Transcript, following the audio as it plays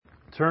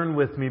turn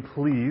with me,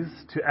 please,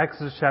 to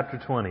Exodus chapter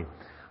 20.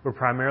 We're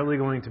primarily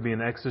going to be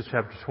in Exodus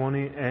chapter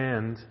 20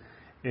 and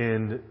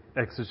in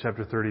Exodus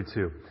chapter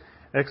 32.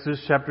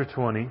 Exodus chapter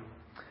 20.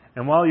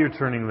 And while you're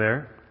turning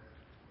there,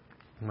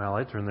 while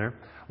I turn there,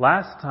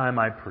 last time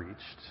I preached,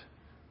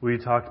 we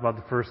talked about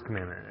the first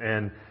commandment.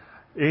 And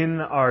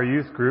in our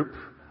youth group,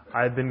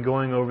 I've been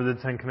going over the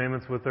Ten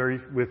Commandments with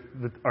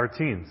our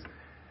teens.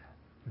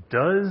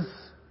 Does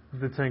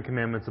the Ten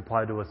Commandments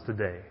apply to us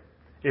today?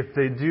 If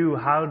they do,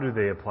 how do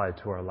they apply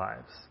to our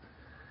lives?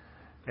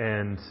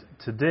 And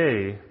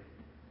today,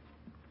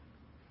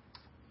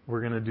 we're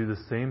going to do the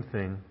same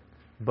thing,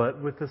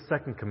 but with the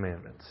second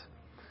commandment.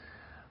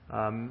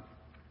 And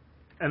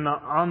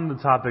on the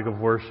topic of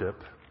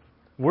worship,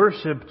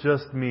 worship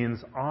just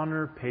means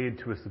honor paid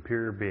to a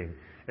superior being.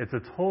 It's a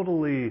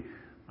totally,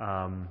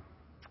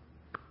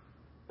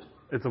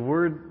 it's a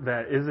word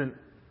that isn't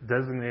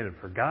designated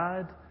for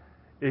God.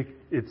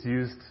 It's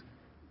used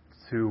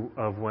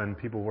of when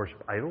people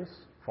worship idols,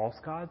 false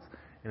gods,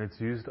 and it's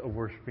used of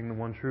worshiping the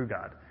one true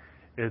God.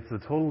 It's a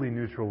totally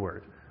neutral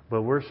word.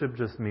 But worship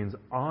just means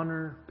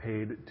honor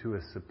paid to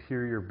a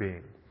superior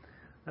being.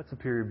 That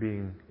superior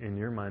being, in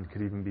your mind,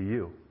 could even be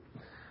you.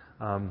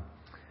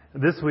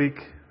 This week,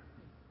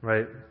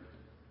 right,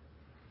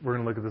 we're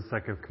going to look at the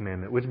second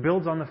commandment, which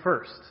builds on the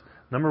first.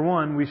 Number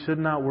one, we should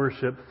not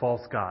worship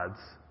false gods.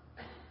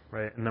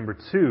 Right? And number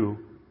two,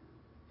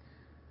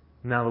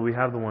 now that we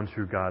have the one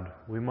true God,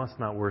 we must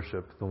not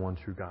worship the one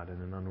true God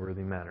in an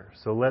unworthy manner.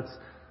 So let's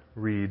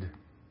read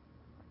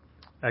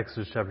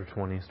Exodus chapter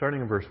 20, starting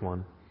in verse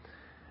 1.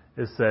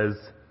 It says,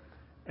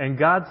 "And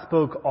God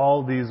spoke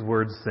all these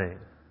words, saying,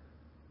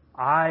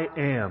 I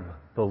am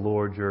the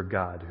Lord your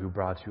God, who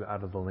brought you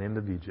out of the land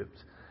of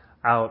Egypt,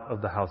 out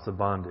of the house of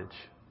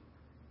bondage.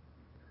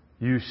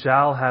 You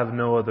shall have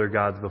no other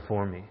gods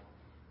before me.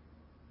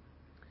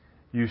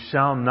 You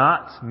shall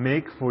not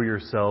make for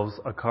yourselves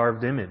a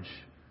carved image,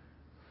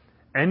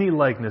 any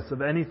likeness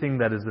of anything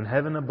that is in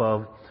heaven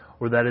above,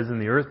 or that is in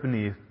the earth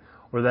beneath,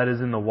 or that is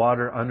in the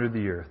water under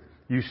the earth.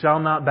 You shall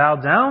not bow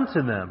down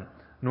to them,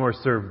 nor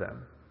serve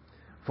them.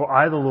 For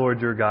I, the Lord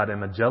your God,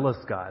 am a jealous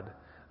God,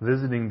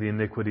 visiting the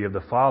iniquity of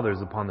the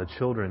fathers upon the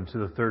children to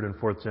the third and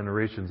fourth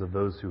generations of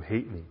those who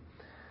hate me,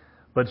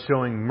 but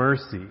showing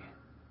mercy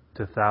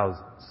to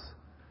thousands,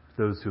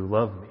 those who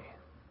love me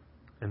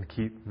and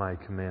keep my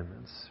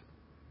commandments."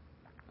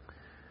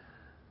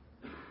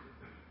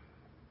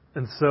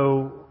 And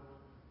so,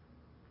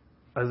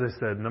 as I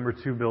said, number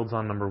two builds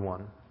on number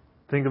one.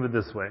 Think of it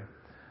this way.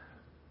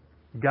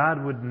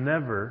 God would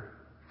never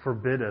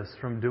forbid us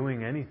from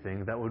doing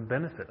anything that would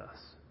benefit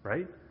us,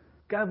 right?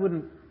 God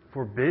wouldn't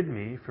forbid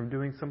me from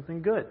doing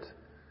something good.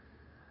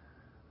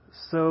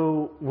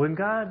 So, when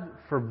God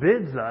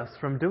forbids us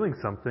from doing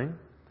something,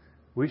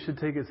 we should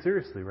take it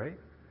seriously, right?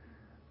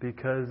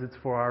 Because it's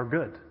for our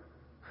good.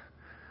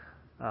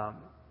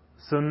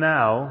 So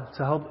now,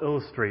 to help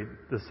illustrate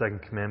the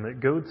second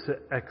commandment, go to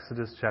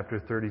Exodus chapter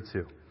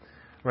 32.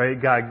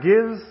 Right? God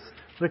gives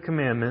the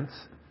commandments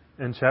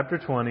in chapter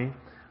 20.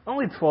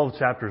 Only 12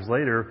 chapters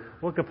later,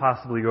 what could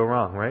possibly go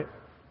wrong, right?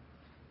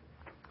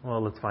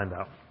 Well, let's find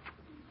out.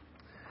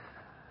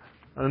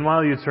 And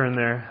while you turn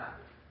there,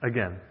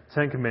 again,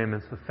 Ten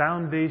Commandments, the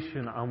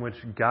foundation on which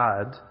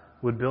God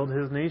would build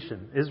His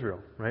nation, Israel,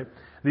 right?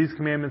 These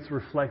commandments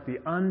reflect the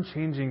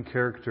unchanging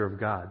character of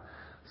God.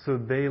 So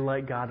they,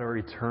 like God, are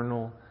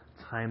eternal,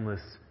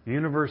 timeless,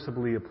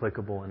 universally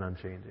applicable, and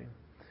unchanging.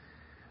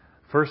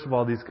 First of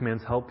all, these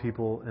commands help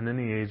people in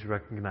any age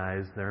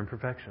recognize their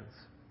imperfections.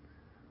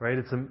 Right?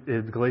 It's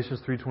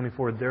Galatians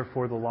 3:24,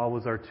 "Therefore the law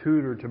was our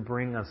tutor to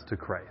bring us to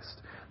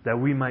Christ, that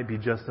we might be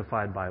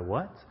justified by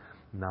what?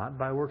 Not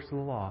by works of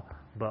the law,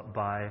 but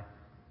by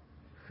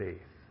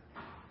faith."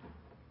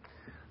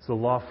 So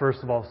the law,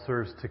 first of all,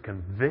 serves to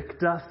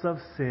convict us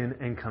of sin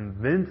and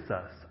convince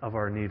us of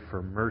our need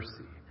for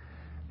mercy,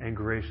 and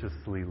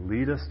graciously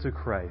lead us to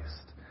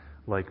Christ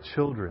like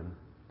children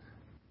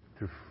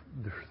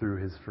through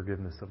His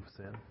forgiveness of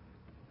sin.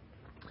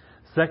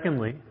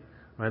 Secondly,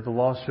 right, the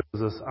law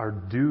shows us our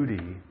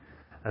duty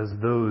as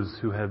those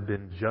who have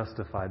been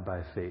justified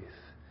by faith.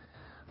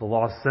 The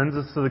law sends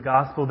us to the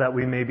gospel that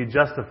we may be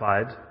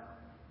justified,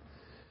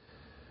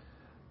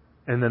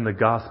 and then the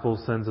gospel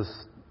sends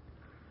us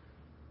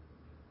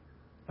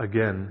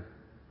again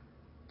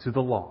to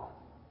the law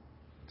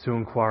to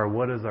inquire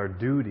what is our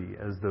duty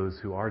as those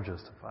who are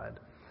justified.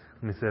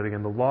 Let me say it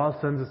again. The law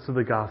sends us to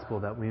the gospel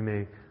that we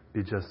may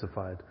be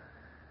justified.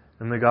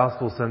 And the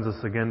gospel sends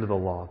us again to the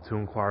law to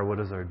inquire what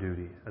is our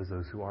duty as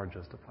those who are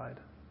justified.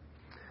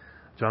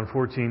 John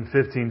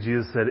 14:15,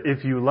 Jesus said,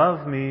 "If you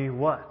love me,"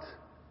 what?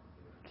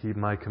 "Keep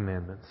my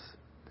commandments.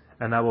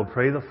 And I will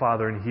pray the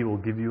Father, and He will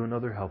give you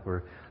another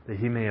helper, that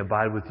He may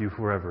abide with you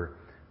forever,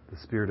 the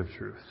Spirit of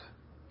truth."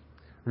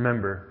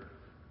 Remember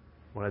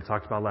what I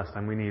talked about last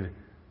time. We need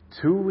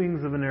two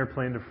wings of an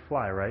airplane to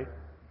fly, right?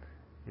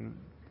 You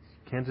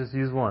can't just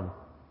use one.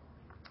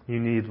 You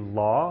need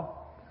law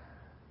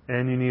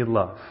and you need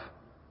love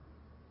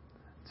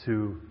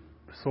to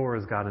soar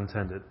as God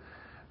intended,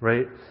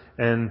 right?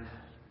 And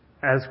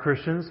as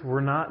Christians,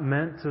 we're not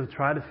meant to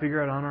try to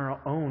figure out on our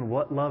own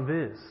what love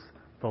is.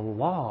 The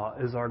law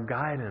is our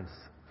guidance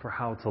for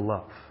how to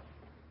love.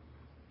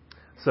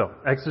 So,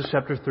 Exodus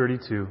chapter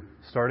 32,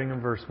 starting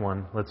in verse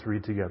 1, let's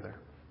read together.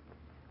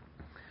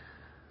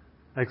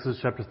 Exodus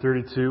chapter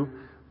 32,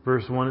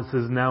 verse 1, it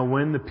says, "Now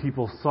when the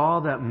people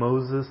saw that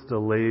Moses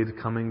delayed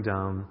coming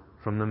down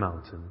from the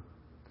mountain,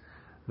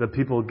 the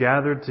people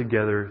gathered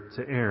together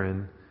to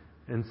Aaron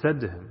and said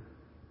to him,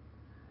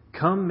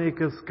 'Come,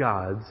 make us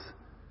gods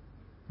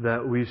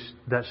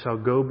that shall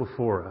go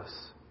before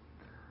us.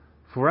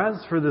 For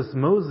as for this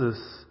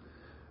Moses,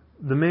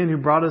 the man who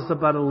brought us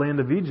up out of the land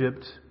of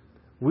Egypt,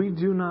 we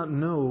do not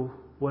know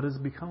what has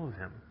become of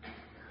him.'"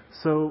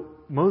 So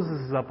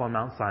Moses is up on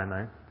Mount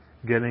Sinai,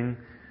 getting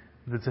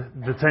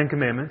the Ten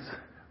Commandments,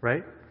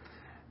 right?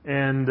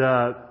 And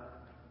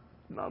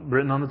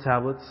written on the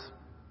tablets.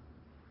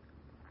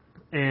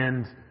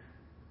 And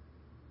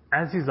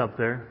as he's up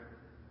there,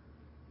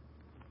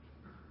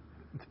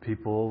 the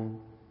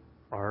people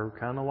are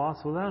kind of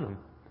lost without him.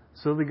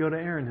 So they go to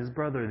Aaron, his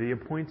brother, the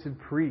appointed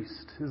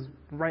priest, his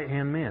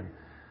right-hand man.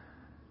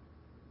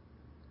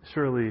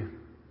 Surely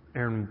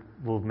Aaron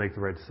will make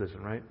the right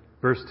decision, right?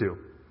 Verse 2.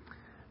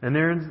 "And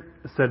Aaron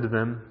said to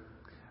them,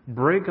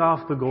 'Break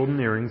off the golden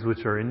earrings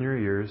which are in your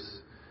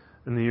ears,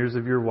 and the ears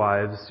of your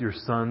wives, your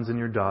sons, and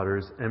your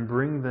daughters, and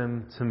bring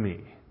them to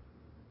me.'"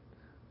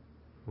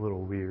 A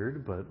little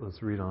weird, but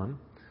let's read on.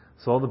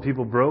 "So all the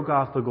people broke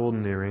off the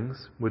golden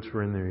earrings which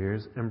were in their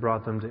ears, and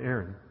brought them to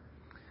Aaron.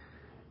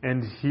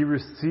 And he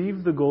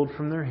received the gold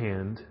from their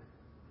hand,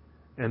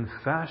 and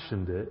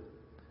fashioned it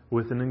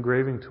with an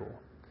engraving tool,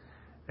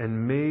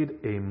 and made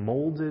a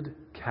molded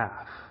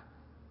calf."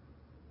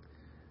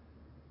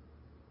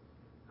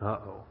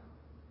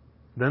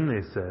 Then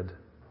they said,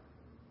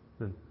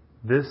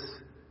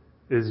 "This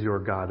is your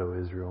God, O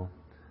Israel,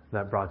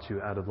 that brought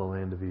you out of the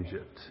land of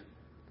Egypt."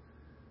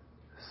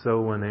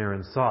 So when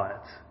Aaron saw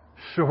it,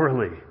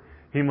 surely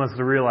he must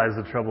have realized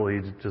the trouble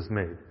he just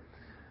made.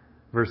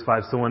 Verse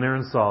 5, "So when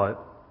Aaron saw it,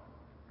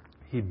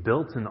 he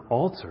built an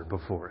altar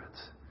before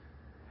it.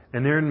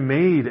 And Aaron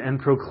made and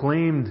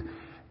proclaimed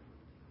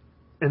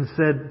and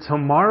said,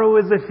 'Tomorrow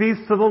is a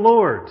feast to the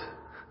Lord.'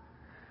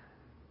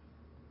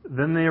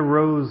 Then they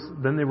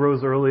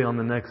rose early on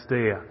the next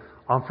day,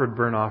 offered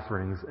burnt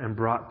offerings, and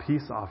brought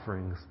peace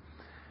offerings.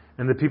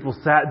 And the people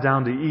sat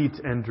down to eat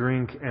and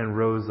drink and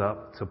rose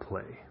up to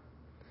play.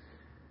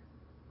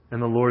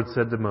 And the Lord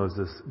said to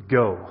Moses,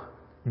 'Go,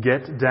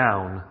 get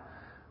down,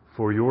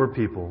 for your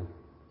people,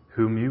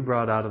 whom you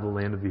brought out of the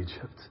land of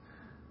Egypt,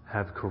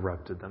 have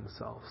corrupted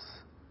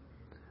themselves.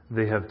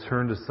 They have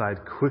turned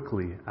aside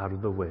quickly out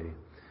of the way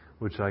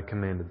which I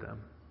commanded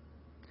them.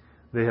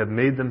 They have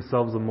made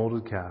themselves a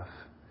molded calf,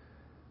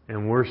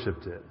 and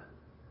worshipped it,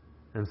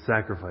 and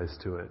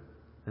sacrificed to it,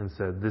 and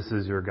said, "This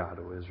is your God,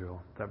 O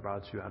Israel, that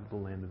brought you out of the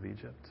land of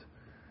Egypt."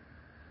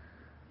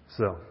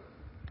 So,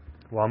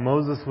 while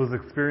Moses was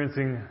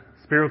experiencing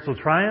spiritual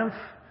triumph,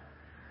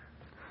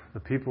 the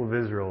people of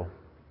Israel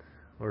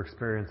were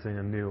experiencing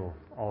a new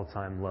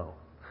all-time low.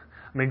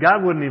 I mean,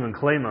 God wouldn't even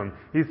claim them.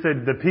 He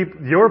said,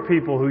 "Your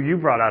people who you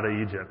brought out of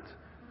Egypt."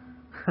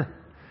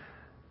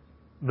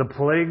 The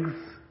plagues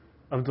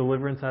of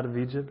deliverance out of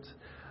Egypt,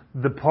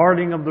 the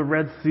parting of the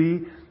Red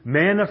Sea,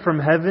 manna from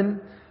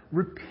heaven.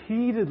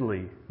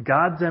 Repeatedly,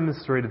 God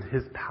demonstrated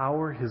His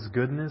power, His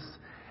goodness,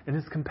 and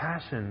His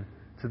compassion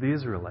to the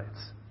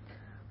Israelites.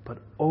 But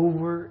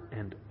over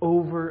and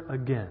over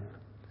again,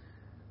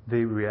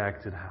 they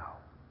reacted how?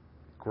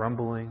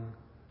 Grumbling,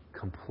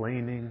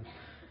 complaining,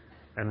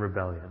 and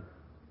rebellion.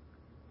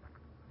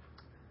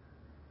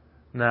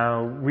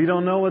 Now, we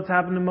don't know what's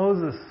happened to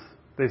Moses,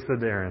 they said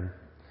to Aaron.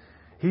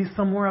 "He's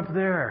somewhere up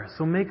there,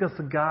 so make us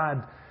a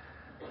god.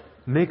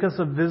 Make us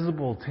a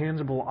visible,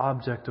 tangible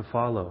object to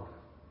follow."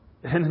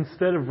 And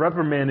instead of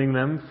reprimanding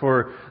them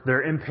for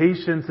their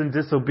impatience and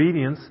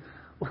disobedience,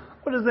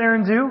 what does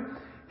Aaron do?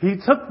 He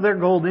took their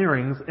gold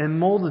earrings and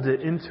molded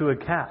it into a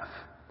calf.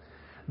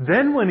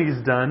 Then when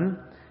he's done,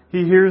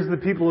 he hears the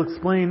people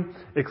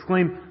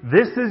exclaim,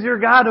 "This is your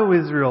God, O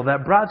Israel,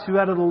 that brought you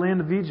out of the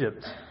land of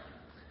Egypt."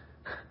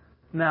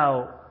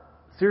 Now,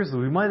 seriously,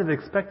 we might have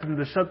expected him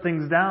to shut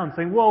things down,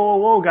 saying,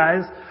 whoa,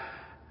 guys,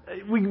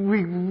 we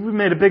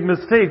made a big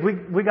mistake.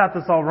 We got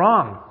this all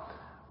wrong.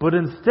 But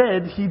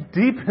instead, he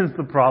deepens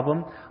the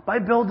problem by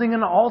building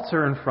an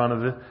altar in front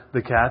of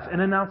the calf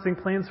and announcing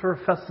plans for a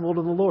festival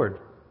to the Lord.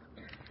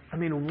 I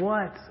mean,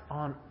 what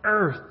on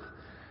earth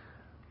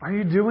are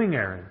you doing,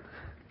 Aaron?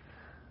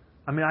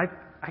 I mean,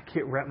 I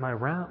can't wrap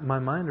my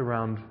mind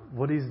around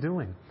what he's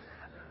doing.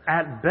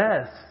 At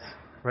best,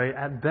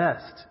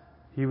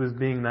 he was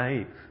being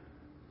naive,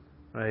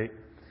 right?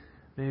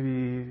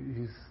 Maybe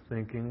he's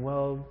thinking,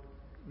 well,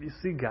 you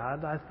see,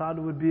 God, I thought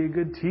it would be a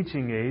good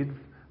teaching aid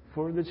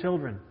for the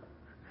children.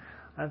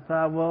 I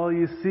thought, well,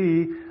 you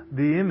see,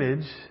 the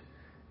image,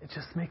 it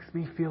just makes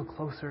me feel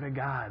closer to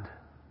God.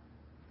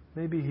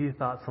 Maybe he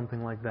thought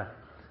something like that.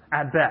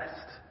 At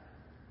best.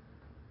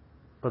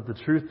 But the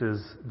truth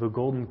is, the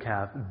golden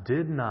calf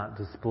did not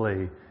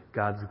display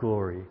God's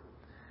glory.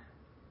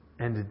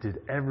 and it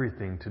did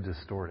everything to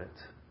distort it.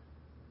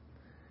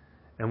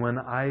 And when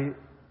I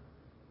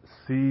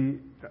see,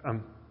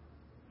 and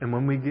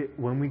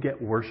when we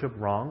get worship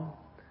wrong,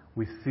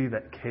 we see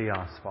that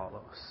chaos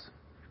follows.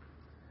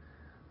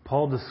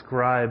 Paul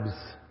describes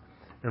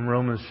in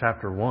Romans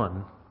chapter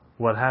 1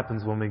 what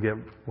happens when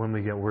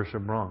we get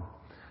worship wrong.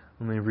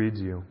 Let me read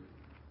to you.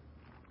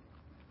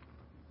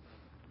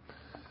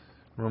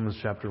 Romans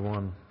chapter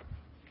 1,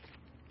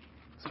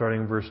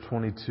 starting in verse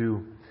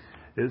 22.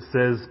 It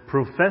says,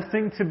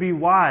 "Professing to be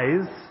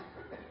wise,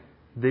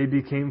 they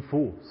became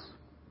fools,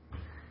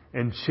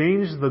 and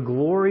changed the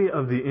glory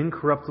of the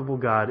incorruptible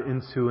God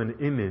into an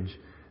image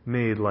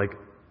made like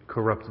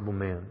corruptible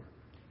man,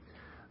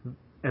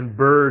 and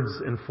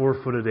birds and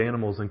four-footed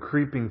animals and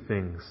creeping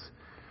things.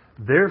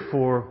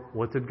 Therefore,"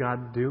 what did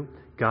God do?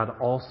 God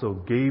also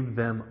gave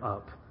them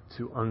up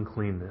to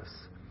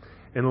uncleanness,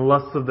 in the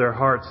lusts of their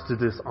hearts to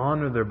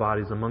dishonor their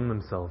bodies among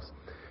themselves,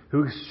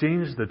 who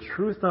exchanged the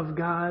truth of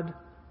God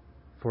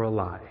for a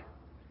lie,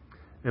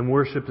 and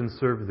worshipped and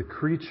served the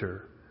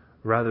creature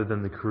rather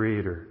than the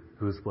Creator,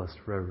 who is blessed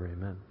forever.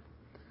 Amen.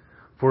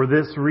 For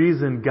this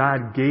reason,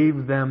 God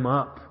gave them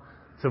up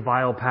to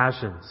vile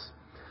passions.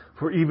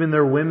 For even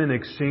their women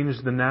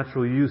exchanged the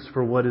natural use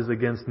for what is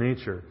against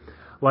nature.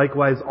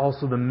 Likewise,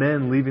 also the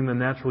men, leaving the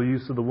natural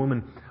use of the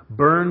woman,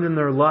 burned in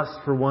their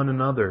lust for one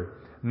another,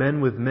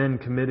 men with men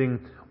committing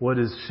what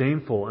is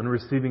shameful and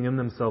receiving in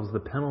themselves the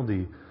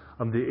penalty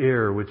of the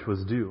error which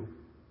was due.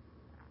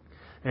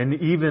 And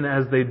even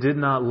as they did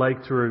not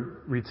like to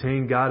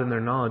retain God in their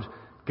knowledge,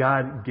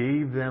 God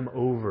gave them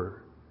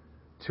over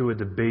to a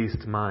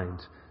debased mind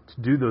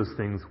to do those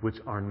things which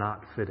are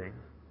not fitting,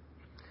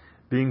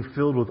 being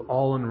filled with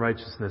all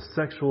unrighteousness,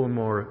 sexual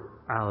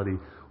immorality,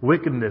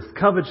 wickedness,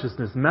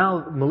 covetousness,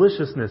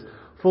 maliciousness,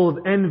 full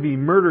of envy,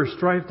 murder,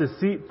 strife,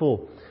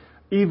 deceitful,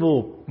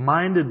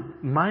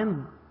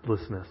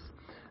 mindlessness.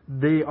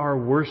 They are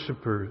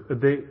worshippers.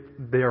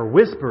 They are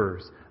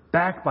whisperers,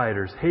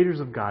 backbiters, haters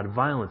of God,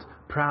 violent,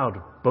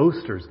 proud,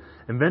 boasters,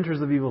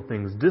 inventors of evil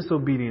things,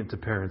 disobedient to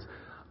parents,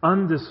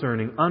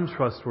 undiscerning,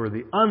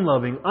 untrustworthy,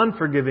 unloving,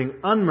 unforgiving,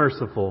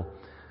 unmerciful,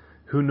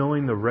 who,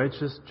 knowing the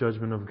righteous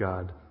judgment of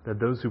God, that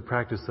those who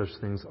practice such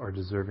things are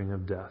deserving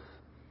of death,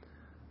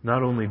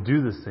 not only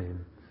do the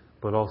same,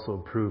 but also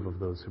approve of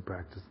those who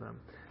practice them.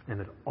 And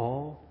it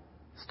all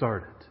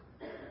started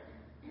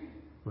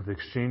with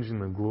exchanging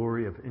the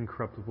glory of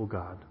incorruptible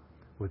God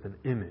with an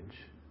image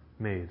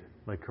made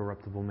like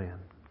corruptible man.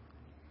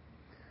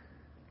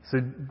 So,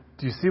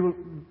 do you see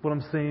what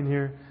I'm saying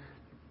here?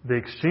 They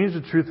exchanged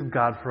the truth of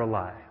God for a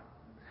lie.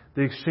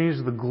 They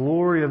exchanged the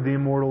glory of the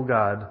immortal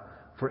God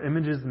for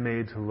images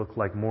made to look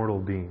like mortal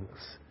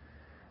beings.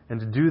 And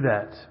to do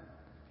that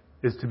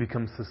is to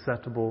become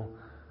susceptible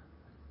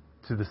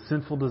to the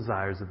sinful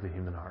desires of the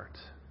human heart.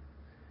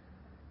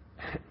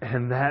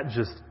 And that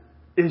just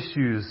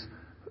issues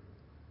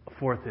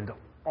forth into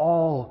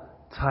all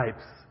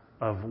types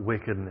of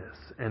wickedness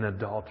and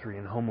adultery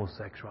and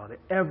homosexuality,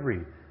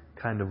 every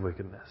kind of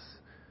wickedness.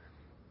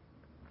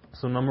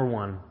 So number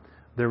one,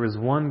 there is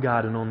one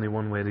God and only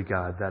one way to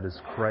God, that is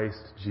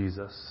Christ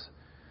Jesus.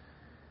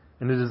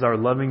 And it is our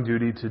loving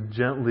duty to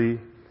gently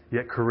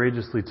yet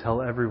courageously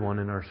tell everyone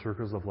in our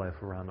circles of life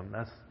around them.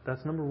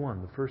 That's number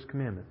one, the first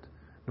commandment.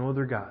 No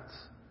other gods.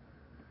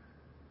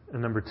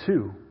 And number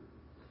two,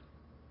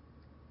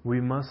 we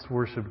must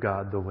worship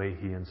God the way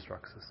He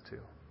instructs us to.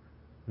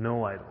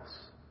 No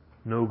idols.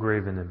 No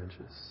graven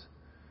images.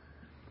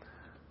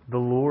 The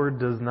Lord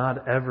does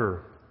not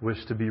ever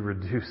wish to be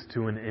reduced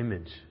to an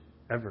image.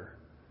 Ever.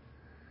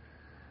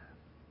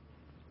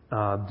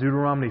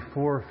 Deuteronomy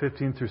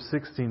 4:15 through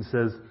 16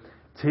 says,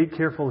 "Take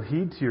careful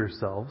heed to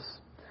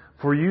yourselves,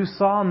 for you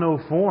saw no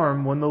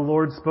form when the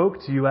Lord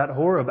spoke to you at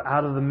Horeb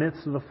out of the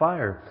midst of the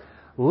fire,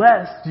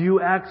 lest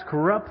you act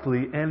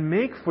corruptly and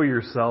make for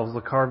yourselves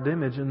a carved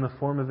image in the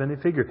form of any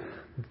figure."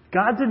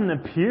 God didn't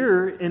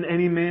appear in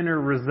any manner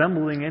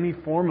resembling any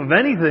form of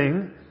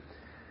anything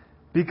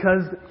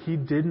because He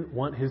didn't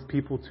want His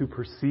people to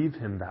perceive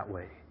Him that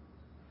way.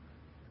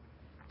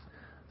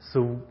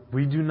 So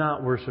we do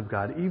not worship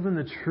God, even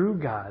the true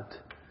God,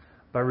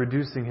 by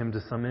reducing Him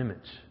to some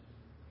image.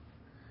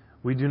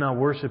 We do not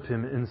worship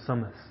Him in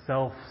some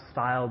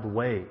self-styled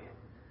way.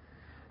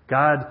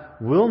 God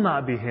will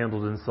not be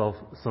handled in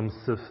some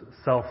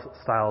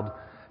self-styled,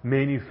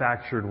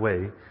 manufactured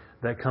way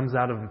that comes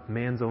out of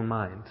man's own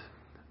mind,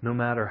 no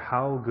matter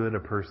how good a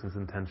person's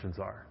intentions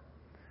are.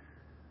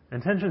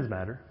 Intentions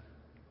matter,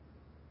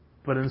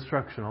 but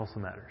instruction also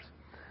matters.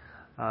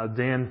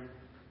 Dan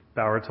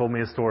Bauer told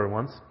me a story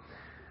once.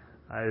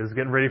 He was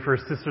getting ready for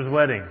his sister's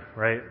wedding,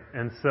 right?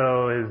 And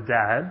so his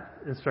dad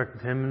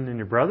instructed him and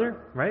your brother,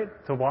 right,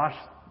 to wash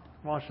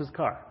his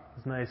car.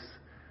 His nice,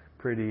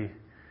 pretty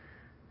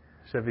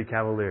Chevy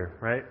Cavalier,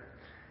 right?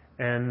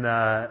 And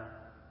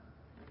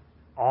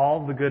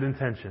all the good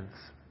intentions.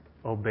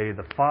 Obey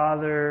the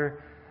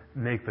father,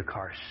 make the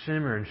car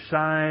shimmer and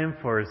shine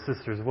for his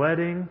sister's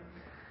wedding.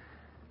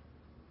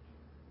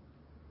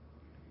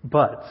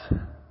 But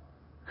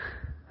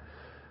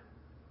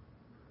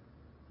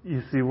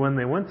You see, when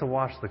they went to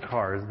wash the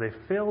cars, they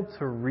failed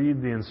to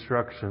read the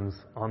instructions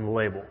on the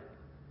label.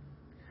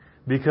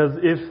 Because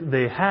if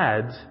they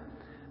had,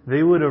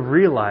 they would have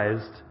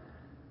realized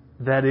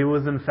that it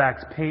was in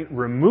fact paint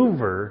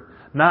remover,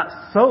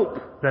 not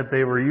soap, that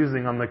they were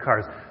using on the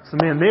cars. So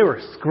man, they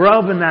were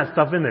scrubbing that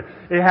stuff in there.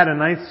 It had a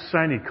nice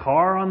shiny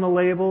car on the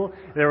label.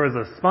 There was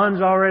a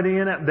sponge already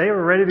in it. They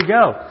were ready to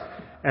go.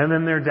 And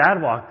then their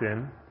dad walked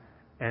in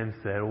and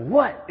said,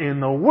 "What in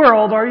the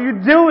world are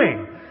you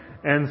doing?"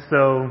 And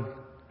so,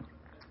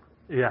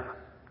 yeah,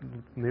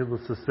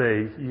 needless to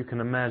say, you can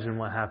imagine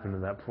what happened to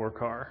that poor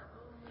car.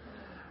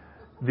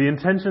 The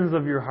intentions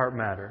of your heart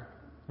matter,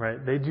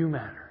 right? They do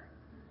matter.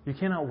 You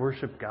cannot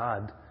worship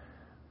God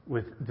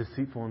with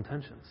deceitful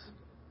intentions.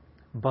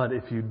 But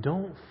if you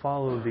don't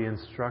follow the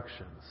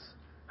instructions,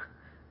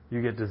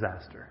 you get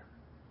disaster.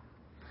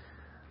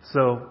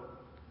 So,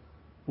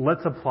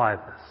 let's apply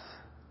this.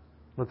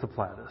 Let's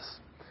apply this.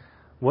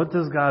 What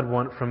does God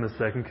want from the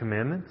second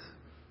commandment?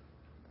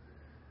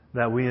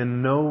 That we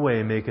in no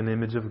way make an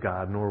image of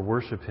God, nor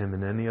worship Him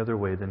in any other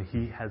way than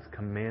He has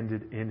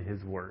commanded in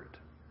His Word.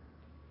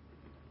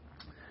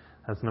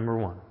 That's number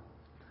one.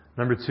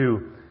 Number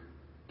two,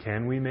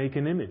 can we make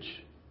an image?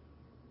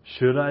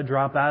 Should I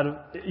drop out of,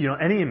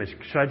 any image?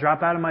 Should I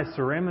drop out of my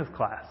ceramics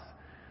class?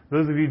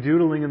 Those of you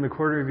doodling in the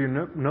corner of your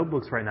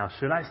notebooks right now,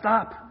 should I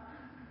stop?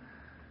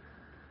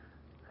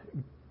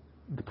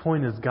 The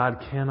point is,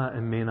 God cannot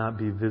and may not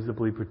be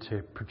visibly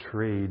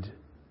portrayed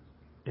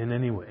in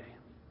any way.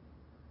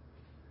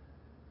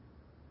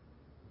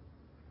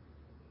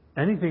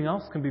 Anything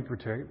else can be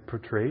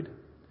portrayed,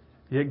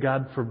 yet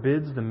God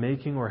forbids the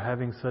making or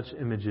having such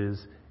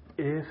images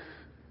if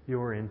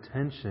your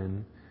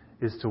intention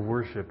is to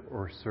worship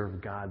or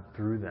serve God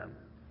through them.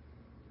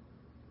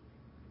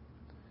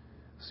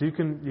 So you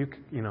can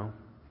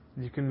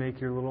make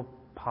your little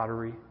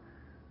pottery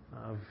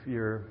of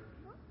your,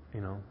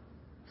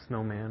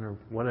 snowman or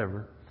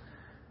whatever.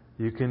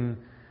 You can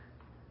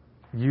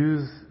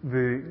use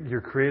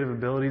your creative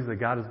abilities that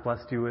God has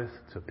blessed you with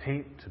to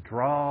paint, to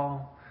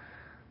draw,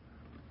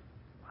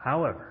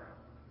 however.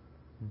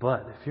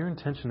 But if your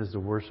intention is to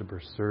worship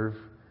or serve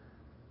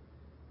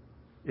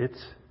it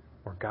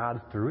or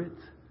God through it,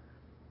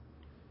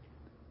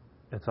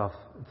 that's off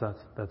the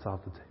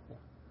table.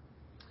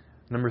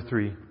 Number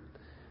three,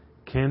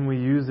 can we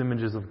use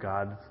images of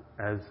God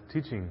as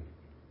teaching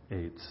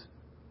aids?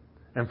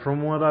 And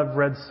from what I've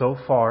read so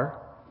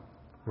far,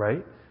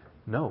 right?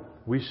 No,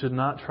 we should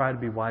not try to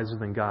be wiser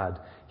than God.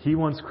 He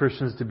wants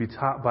Christians to be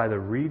taught by the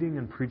reading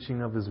and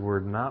preaching of His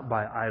Word, not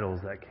by idols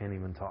that can't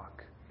even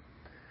talk.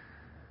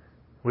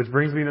 Which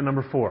brings me to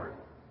number 4.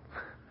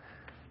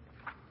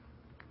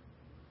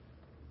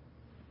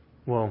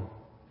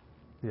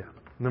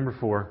 Number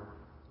 4.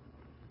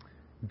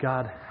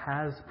 God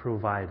has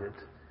provided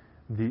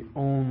the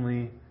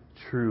only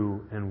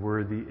true and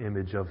worthy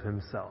image of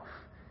Himself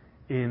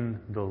in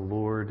the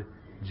Lord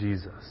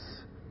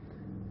Jesus,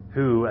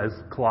 who, as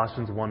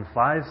Colossians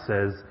 1:5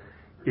 says,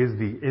 is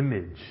the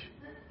image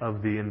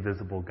of the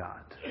invisible God.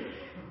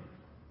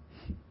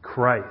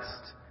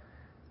 Christ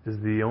is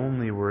the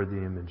only worthy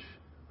image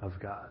of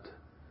God.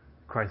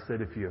 Christ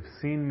said, "If you have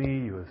seen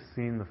me, you have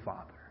seen the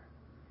Father."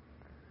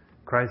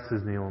 Christ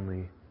is the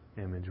only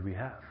image we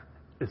have.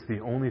 It's the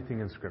only thing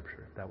in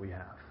Scripture that we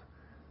have.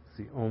 It's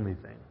the only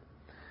thing.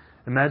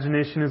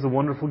 Imagination is a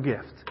wonderful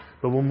gift,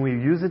 but when we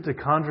use it to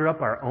conjure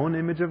up our own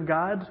image of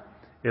God,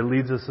 it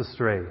leads us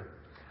astray.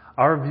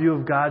 Our view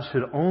of God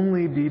should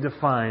only be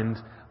defined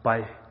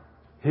by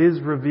His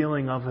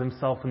revealing of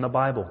Himself in the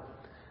Bible.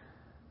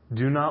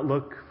 Do not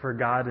look for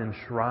God in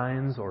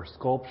shrines or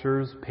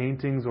sculptures,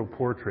 paintings or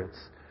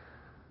portraits.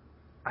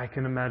 I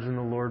can imagine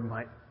the Lord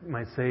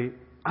might say,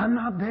 "I'm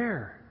not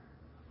there.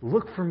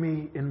 Look for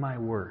me in my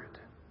Word."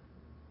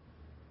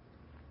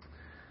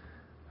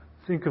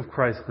 Think of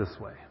Christ this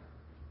way.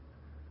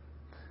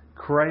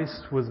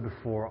 Christ was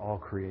before all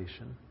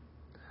creation.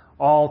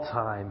 All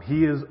time.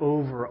 He is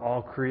over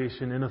all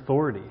creation in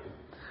authority.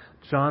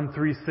 John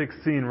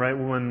 3:16, right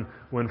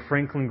when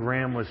Franklin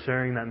Graham was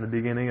sharing that in the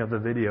beginning of the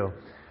video,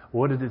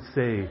 what did it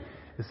say?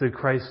 It said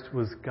Christ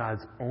was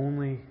God's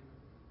only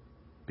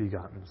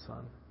begotten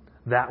Son.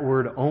 That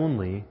word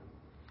only,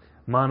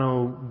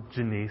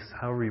 monogenes,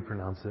 however you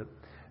pronounce it,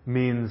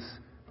 means,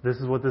 this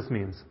is what this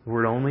means. The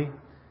word only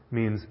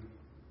means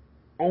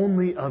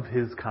only of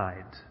His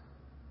kind.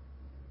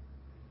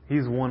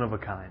 He's one of a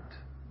kind.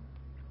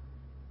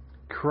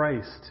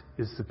 Christ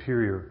is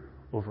superior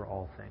over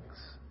all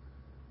things.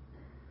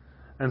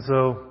 And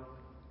so,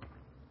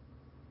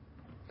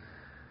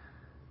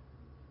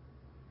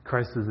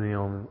 Christ is the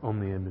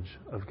only image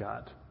of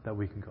God that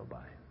we can go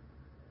by.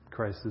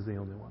 Christ is the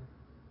only one.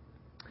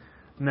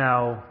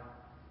 Now,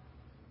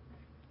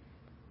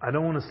 I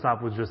don't want to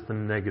stop with just the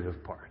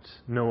negative part.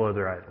 No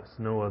other idols,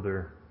 no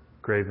other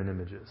graven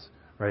images,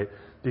 right?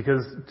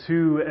 Because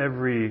to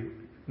every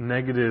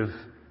negative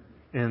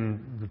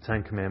in the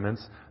Ten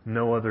Commandments,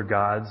 no other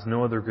gods,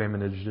 no other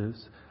graven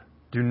images,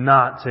 do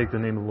not take the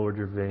name of the Lord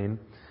your vain,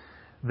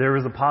 there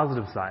is a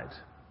positive side.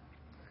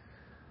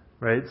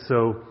 right?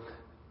 So,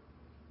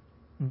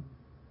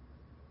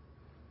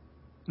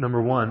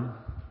 number one,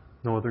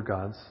 no other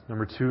gods.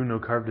 Number two, no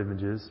carved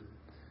images.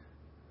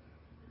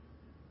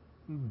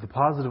 The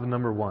positive of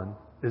number one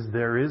is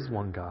there is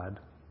one God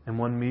and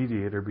one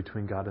mediator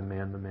between God and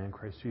man, the man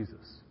Christ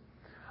Jesus.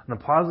 On the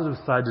positive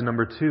side to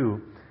number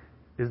two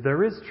is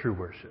there is true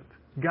worship.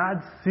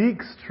 God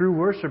seeks true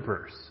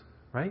worshipers,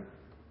 right?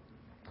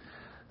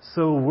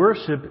 So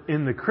worship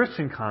in the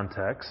Christian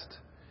context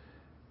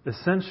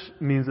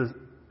means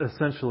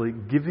essentially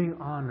giving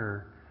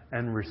honor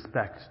and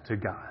respect to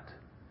God.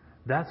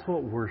 That's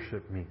what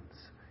worship means.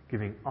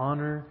 Giving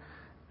honor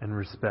and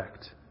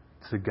respect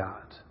to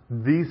God,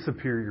 the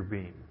superior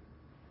being.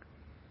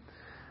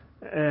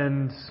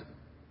 And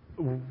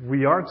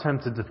we are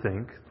tempted to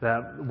think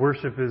that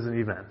worship is an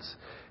event.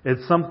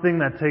 It's something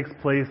that takes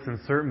place in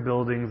certain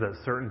buildings at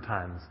certain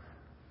times.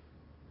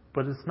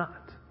 But it's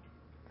not.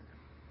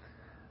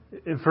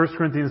 In 1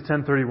 Corinthians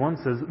 10:31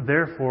 says,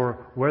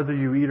 "Therefore, whether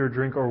you eat or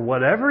drink or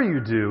whatever you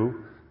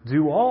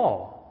do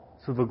all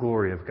to the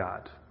glory of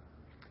God."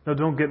 Now,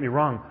 don't get me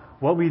wrong.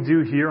 What we do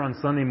here on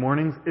Sunday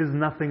mornings is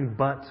nothing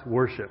but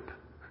worship.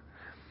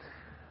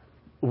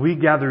 We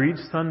gather each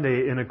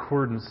Sunday in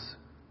accordance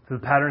to the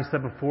pattern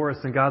set before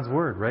us in God's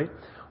Word, right?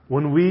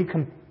 When we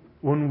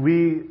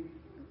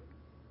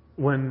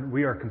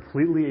are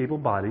completely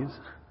able-bodied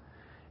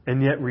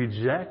and yet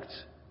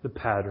reject the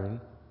pattern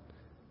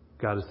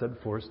God has set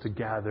before us to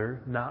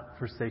gather, not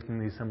forsaking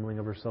the assembling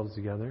of ourselves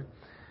together,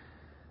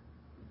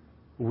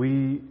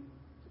 we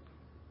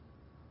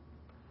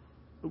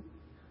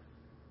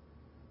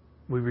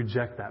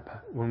reject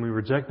that. When we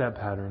reject that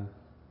pattern,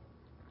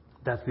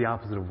 that's the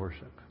opposite of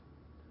worship.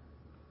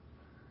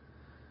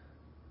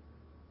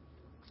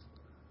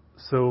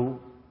 So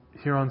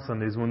here on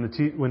Sundays,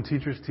 when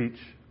teachers teach,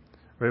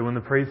 right, when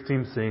the praise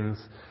team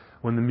sings,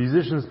 when the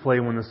musicians play,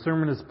 when the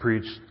sermon is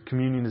preached,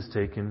 communion is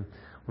taken,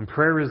 when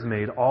prayer is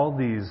made, all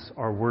these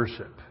are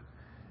worship.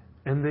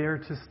 And they are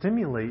to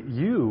stimulate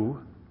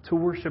you to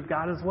worship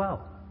God as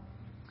well.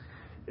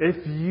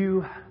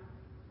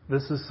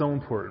 This is so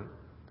important.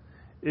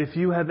 If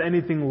you have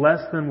anything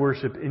less than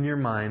worship in your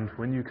mind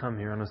when you come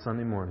here on a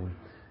Sunday morning,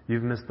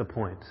 you've missed the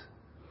point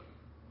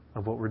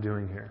of what we're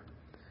doing here.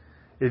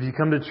 If you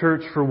come to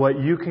church for what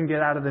you can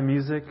get out of the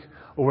music,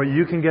 or what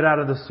you can get out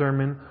of the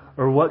sermon,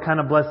 or what kind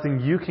of blessing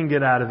you can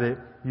get out of it,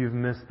 you've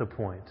missed the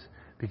point.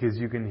 Because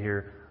you can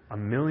hear a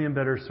million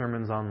better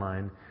sermons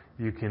online.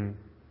 The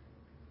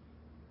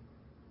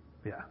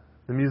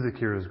music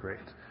here is great.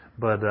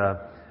 But the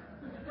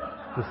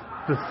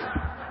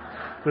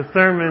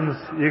sermons,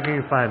 you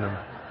can find them.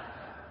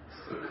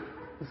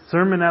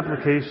 Sermon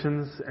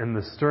applications and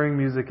the stirring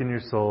music in your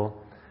soul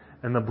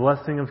and the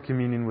blessing of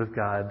communion with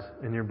God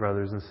and your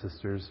brothers and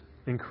sisters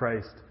in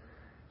Christ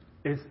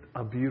is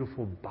a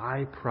beautiful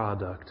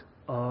byproduct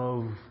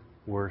of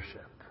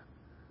worship.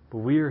 But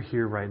we are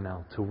here right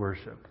now to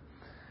worship.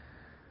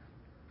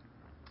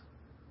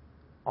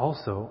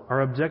 Also,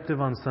 our objective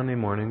on Sunday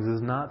mornings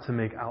is not to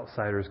make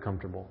outsiders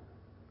comfortable.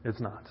 It's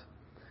not.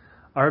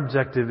 Our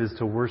objective is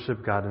to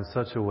worship God in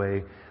such a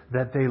way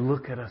that they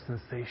look at us and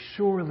say,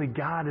 surely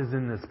God is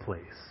in this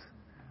place.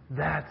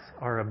 That's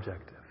our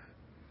objective.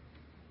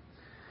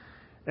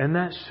 And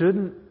that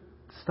shouldn't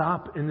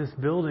stop in this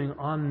building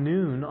on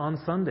noon on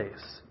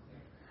Sundays.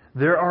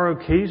 There are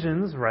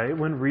occasions, right,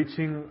 when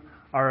reaching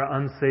our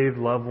unsaved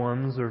loved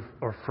ones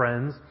or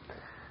friends,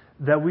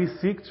 that we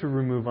seek to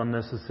remove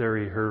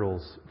unnecessary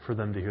hurdles for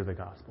them to hear the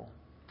gospel.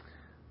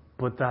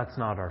 But that's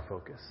not our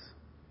focus.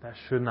 That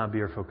should not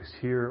be our focus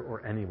here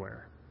or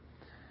anywhere.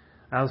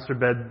 Alistair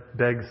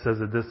Begg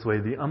says it this way: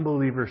 the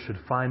unbeliever should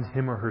find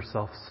him or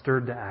herself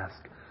stirred to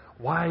ask,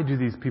 why do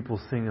these people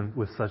sing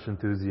with such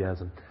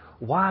enthusiasm?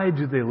 Why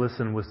do they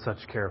listen with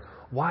such care?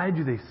 Why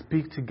do they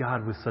speak to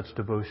God with such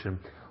devotion?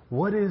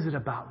 What is it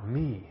about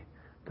me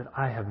that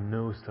I have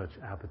no such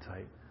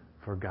appetite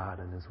for God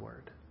and His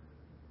Word?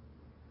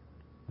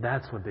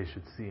 That's what they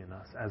should see in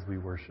us as we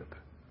worship.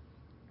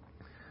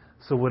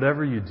 So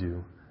whatever you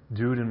do,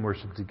 do it in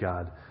worship to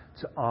God,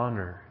 to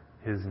honor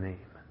His name.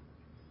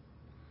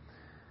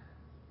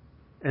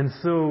 And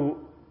so,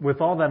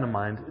 with all that in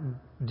mind,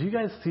 do you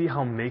guys see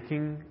how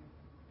making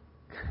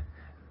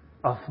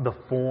of the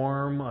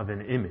form of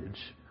an image,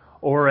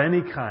 or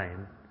any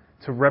kind,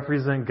 to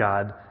represent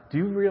God, do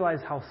you realize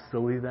how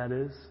silly that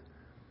is?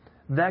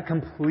 That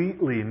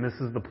completely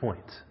misses the point.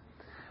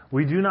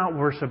 We do not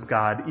worship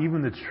God,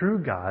 even the true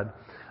God,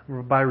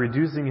 by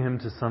reducing Him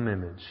to some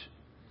image.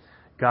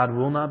 God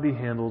will not be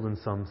handled in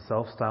some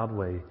self-styled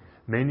way,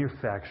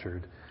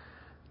 manufactured,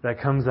 that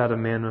comes out of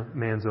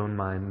man's own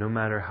mind, no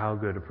matter how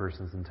good a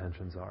person's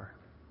intentions are.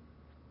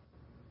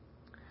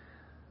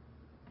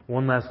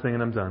 One last thing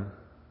and I'm done.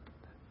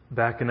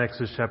 Back in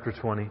Exodus chapter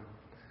 20,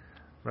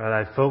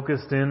 right, I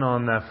focused in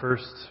on that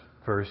first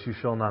verse, you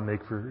shall not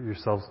make for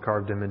yourselves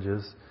carved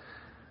images,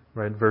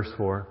 right, verse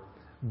 4.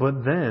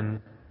 But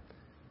then,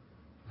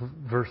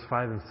 verse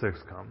 5 and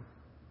 6 come.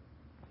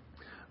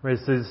 Right,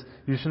 it says,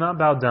 you shall not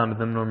bow down to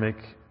them nor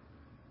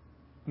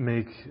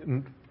make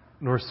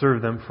nor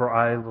serve them, for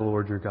I, the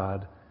Lord your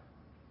God,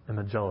 am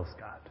a jealous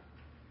God.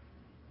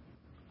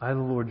 I, the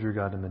Lord your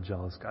God, am a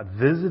jealous God,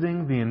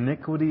 visiting the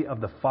iniquity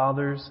of the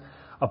fathers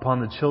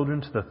upon the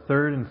children to the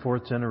third and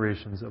fourth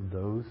generations of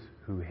those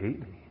who hate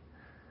me.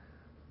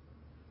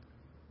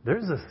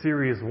 There's a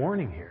serious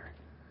warning here.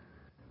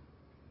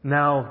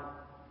 Now,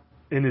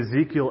 in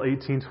Ezekiel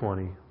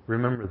 18:20,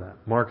 remember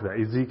that, mark that,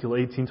 Ezekiel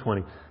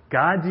 18:20,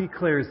 God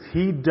declares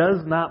He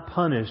does not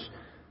punish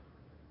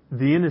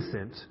the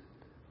innocent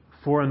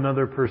for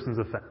another person's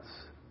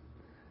offense.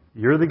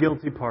 You're the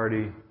guilty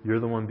party, you're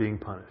the one being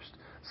punished.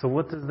 So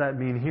what does that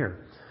mean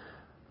here?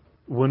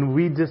 When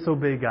we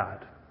disobey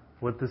God,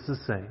 what this is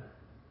saying,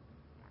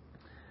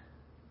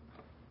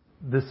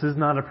 this is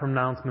not a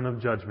pronouncement of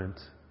judgment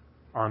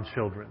on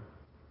children,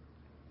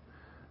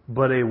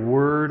 but a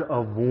word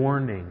of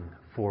warning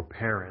for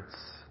parents.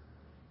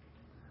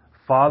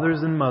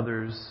 Fathers and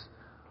mothers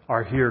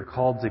are here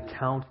called to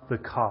count the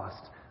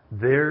cost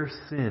their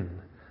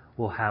sin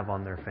will have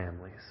on their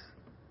families.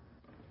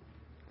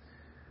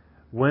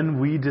 When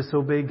we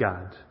disobey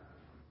God,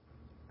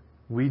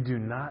 we do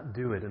not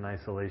do it in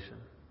isolation.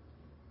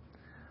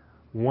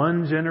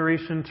 One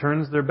generation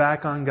turns their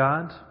back on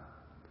God,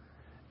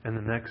 and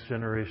the next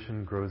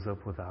generation grows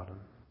up without Him.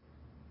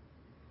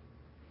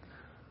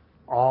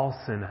 All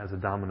sin has a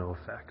domino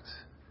effect.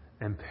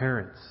 And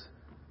parents,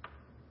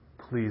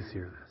 please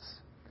hear this.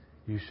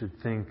 You should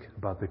think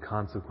about the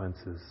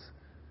consequences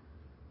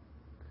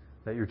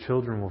that your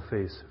children will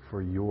face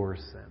for your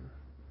sin.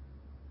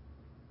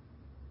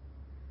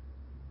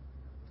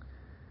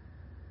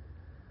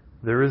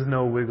 There is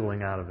no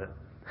wiggling out of it.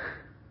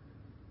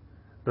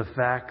 The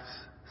facts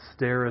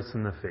stare us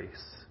in the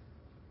face.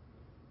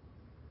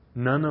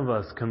 None of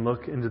us can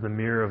look into the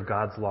mirror of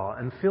God's law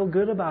and feel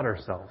good about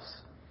ourselves.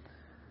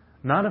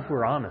 Not if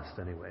we're honest,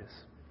 anyways.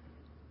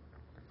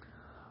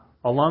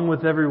 Along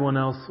with everyone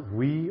else,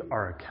 we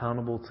are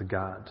accountable to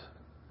God.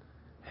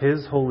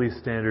 His holy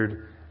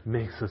standard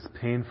makes us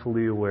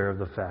painfully aware of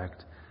the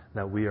fact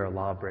that we are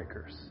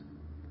lawbreakers.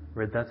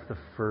 Right? That's the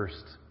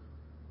first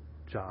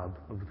job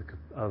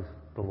of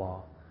the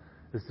law,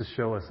 is to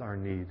show us our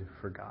need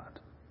for God.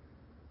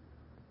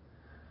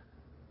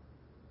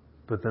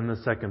 But then the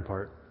second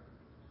part,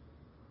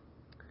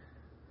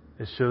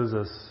 it shows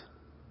us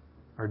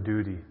our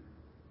duty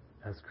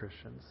as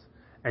Christians.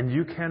 And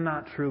you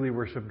cannot truly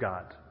worship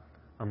God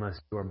unless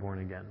you are born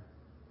again.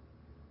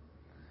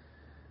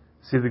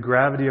 See, the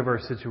gravity of our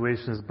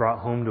situation is brought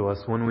home to us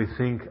when we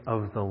think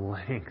of the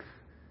length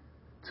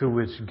to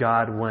which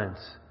God went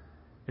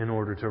in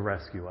order to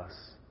rescue us.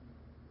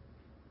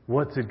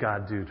 What did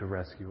God do to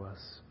rescue us?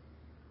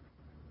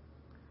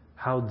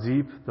 How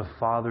deep the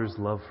Father's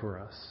love for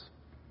us.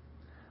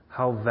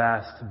 How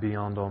vast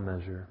beyond all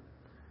measure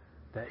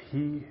that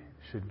He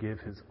should give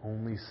His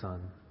only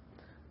Son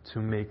to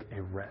make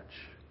a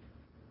wretch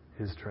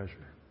His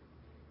treasure.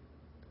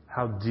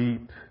 How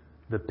deep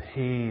the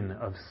pain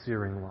of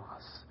searing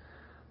loss.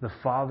 The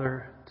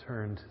Father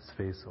turned His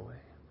face away.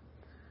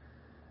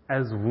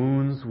 As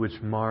wounds which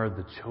mar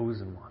the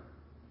chosen one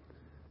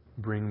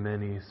bring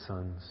many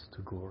sons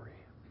to glory.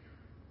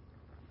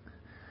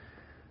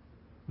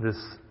 This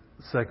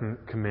second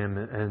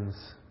commandment ends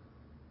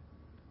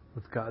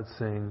with God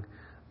saying,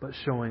 but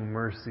showing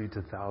mercy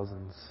to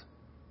thousands,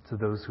 to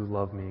those who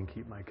love me and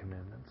keep my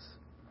commandments.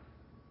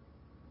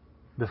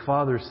 The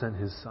Father sent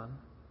His Son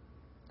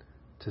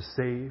to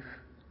save,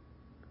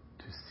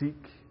 to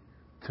seek,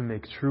 to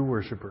make true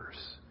worshipers,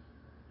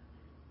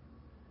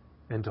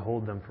 and to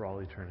hold them for all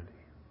eternity.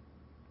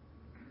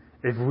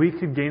 If we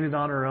could gain it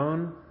on our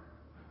own,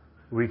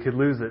 we could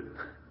lose it.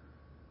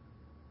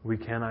 We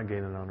cannot gain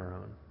it on our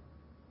own.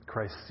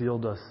 Christ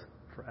sealed us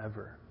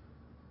forever.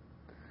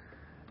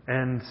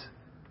 And,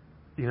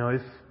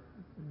 if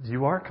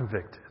you are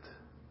convicted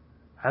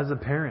as a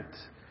parent,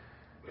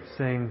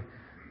 saying,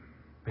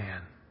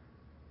 man,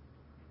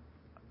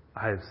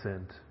 I have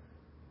sinned.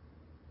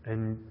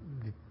 And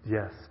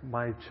yes,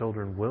 my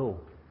children will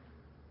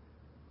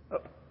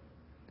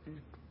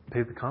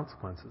pay the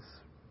consequences.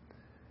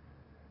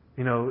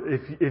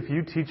 If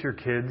you teach your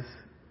kids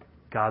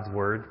God's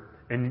Word,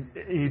 and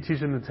you teach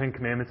them the Ten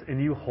Commandments,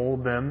 and you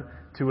hold them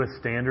to a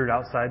standard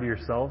outside of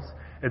yourselves,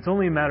 it's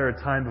only a matter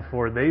of time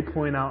before they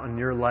point out in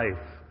your life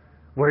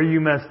where you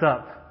messed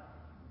up.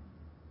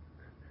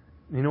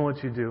 You know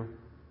what you do?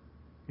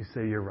 You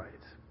say, you're right.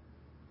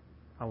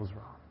 I was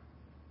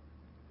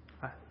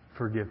wrong.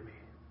 Forgive me.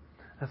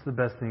 That's the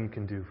best thing you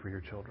can do for your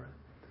children.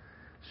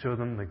 Show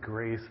them the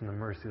grace and the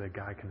mercy that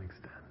God can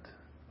extend.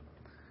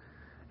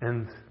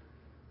 And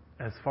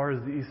as far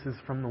as the east is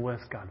from the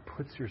west, God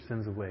puts your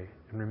sins away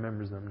and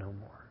remembers them no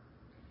more.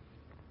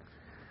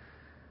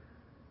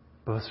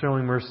 But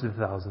showing mercy to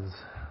thousands,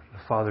 the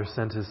Father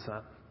sent His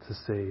Son to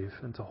save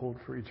and to hold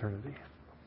for eternity.